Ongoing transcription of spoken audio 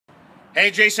Hey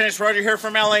Jason, it's Roger here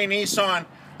from LA Nissan.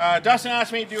 Dustin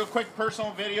asked me to do a quick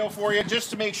personal video for you just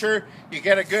to make sure you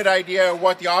get a good idea of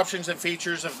what the options and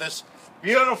features of this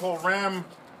beautiful Ram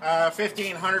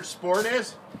 1500 Sport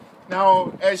is.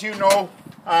 Now, as you know,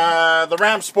 the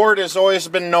Ram Sport has always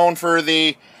been known for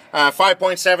the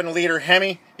 5.7 liter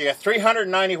Hemi. You got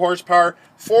 390 horsepower,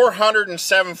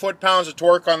 407 foot-pounds of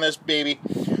torque on this baby.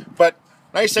 But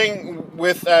nice thing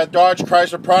with Dodge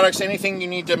Chrysler products, anything you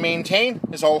need to maintain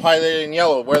is all highlighted in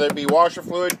yellow, whether it be washer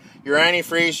fluid, your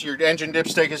antifreeze, your engine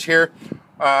dipstick is here,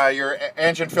 your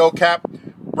engine fill cap,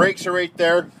 brakes are right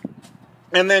there,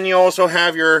 and then you also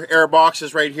have your air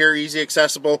boxes right here, easy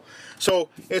accessible. So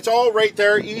it's all right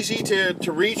there, easy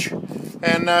to reach,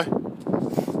 and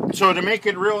so to make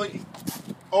it really,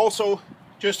 also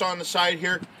just on the side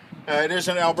here, it is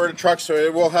an Alberta truck, so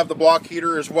it will have the block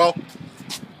heater as well.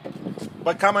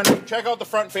 But come and check out the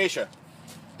front fascia.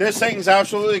 This thing is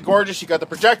absolutely gorgeous. You got the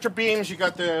projector beams, you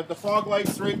got the fog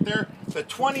lights right there, the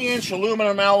 20-inch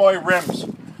aluminum alloy rims.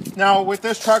 Now with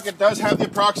this truck, it does have the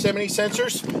proximity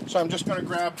sensors, so I'm just going to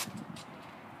grab,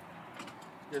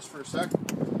 just for a sec,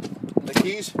 the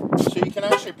keys. So you can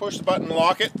actually push the button and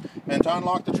lock it, and to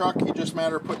unlock the truck, you just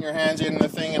matter of putting your hands in the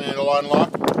thing and it'll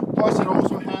unlock. Plus it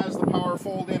also has the power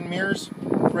fold-in mirrors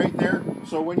right there,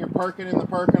 so when you're parking in the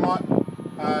parking lot,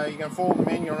 you can fold them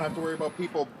in, you don't have to worry about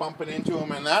people bumping into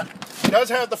them and that. It does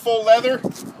have the full leather,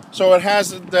 so it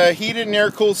has the heated and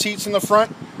air-cooled seats in the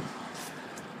front.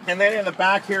 And then in the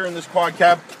back here in this quad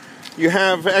cab, you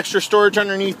have extra storage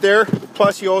underneath there.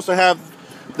 Plus you also have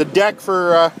the deck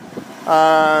for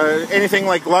anything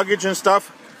like luggage and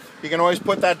stuff. You can always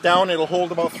put that down. It'll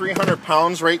hold about 300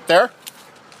 pounds right there.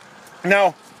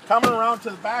 Now, coming around to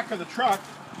the back of the truck,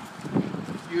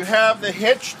 you have the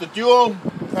hitch, the dual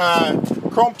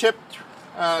chrome tipped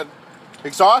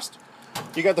exhaust.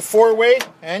 You got the 4-way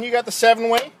and you got the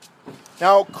 7-way.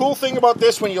 Now, cool thing about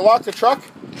this, when you lock the truck,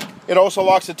 it also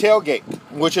locks the tailgate,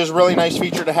 which is a really nice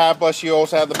feature to have. Plus you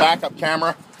also have the backup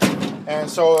camera, and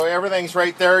so everything's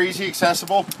right there, easy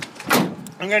accessible.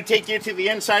 I'm going to take you to the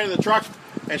inside of the truck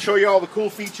and show you all the cool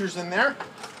features in there.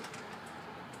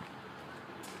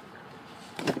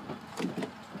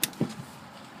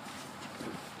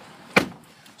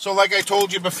 So like I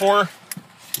told you before,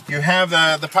 you have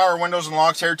the power windows and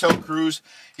locks, air tilt cruise.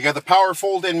 You got the power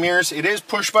fold-in mirrors. It is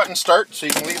push button start, so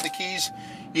you can leave the keys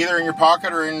either in your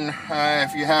pocket or in,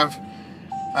 if you have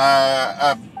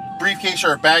a briefcase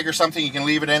or a bag or something, you can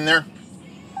leave it in there.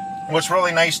 What's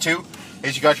really nice too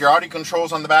is you got your audio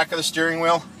controls on the back of the steering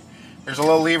wheel. There's a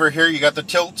little lever here. You got the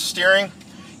tilt steering.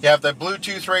 You have the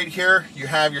Bluetooth right here. You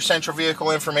have your central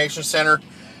vehicle information center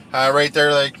right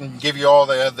there that can give you all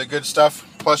the good stuff,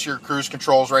 plus your cruise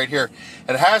controls right here.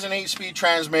 It has an 8-speed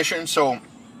transmission, so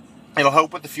it'll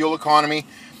help with the fuel economy,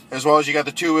 as well as you got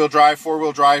the 2-wheel drive,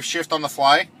 4-wheel drive, shift on the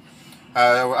fly,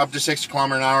 up to 60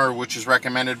 km an hour, which is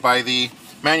recommended by the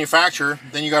manufacturer.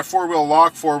 Then you got 4-wheel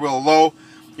lock, 4-wheel low.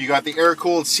 You got the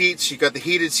air-cooled seats, you got the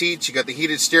heated seats, you got the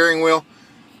heated steering wheel.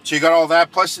 So you got all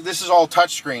that, plus this is all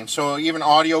touchscreen, so even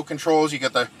audio controls, you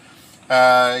got the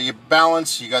your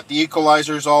balance, you got the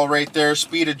equalizers all right there,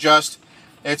 speed adjust,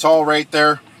 it's all right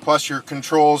there, plus your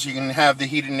controls. You can have the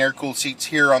heated and air-cooled seats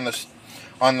here on the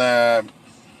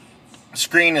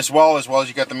screen as well as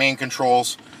you got the main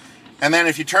controls. And then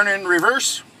if you turn it in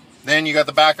reverse, then you got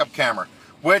the backup camera,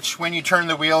 which when you turn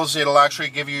the wheels, it'll actually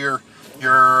give you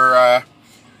your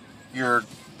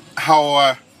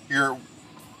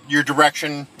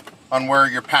direction on where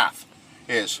your path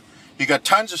is. You got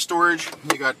tons of storage.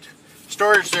 You got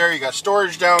storage there, you got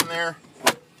storage down there,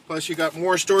 plus you got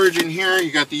more storage in here. You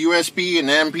got the USB and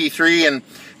the MP3 and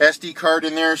SD card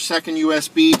in there, second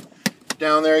USB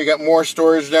down there. You got more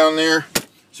storage down there,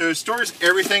 so it stores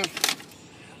everything.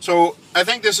 So I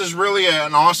think this is really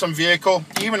an awesome vehicle.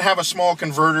 You even have a small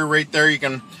converter right there you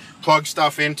can plug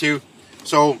stuff into.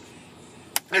 So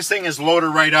this thing is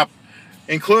loaded right up,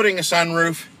 including a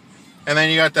sunroof, and then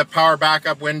you got the power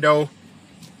backup window,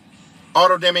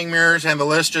 auto dimming mirrors, and the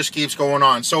list just keeps going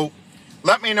on. So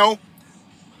let me know,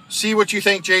 see what you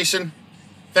think, Jason.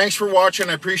 Thanks for watching,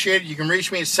 I appreciate it. You can reach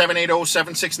me at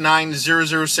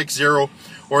 780-769-0060,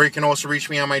 or you can also reach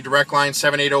me on my direct line,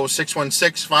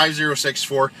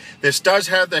 780-616-5064. This does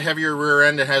have the heavier rear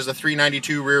end. It has the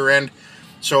 392 rear end,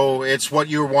 so it's what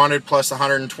you wanted, plus the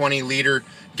 120 liter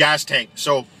gas tank.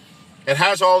 So it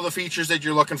has all the features that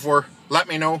you're looking for. Let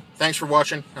me know. Thanks for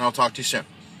watching, and I'll talk to you soon.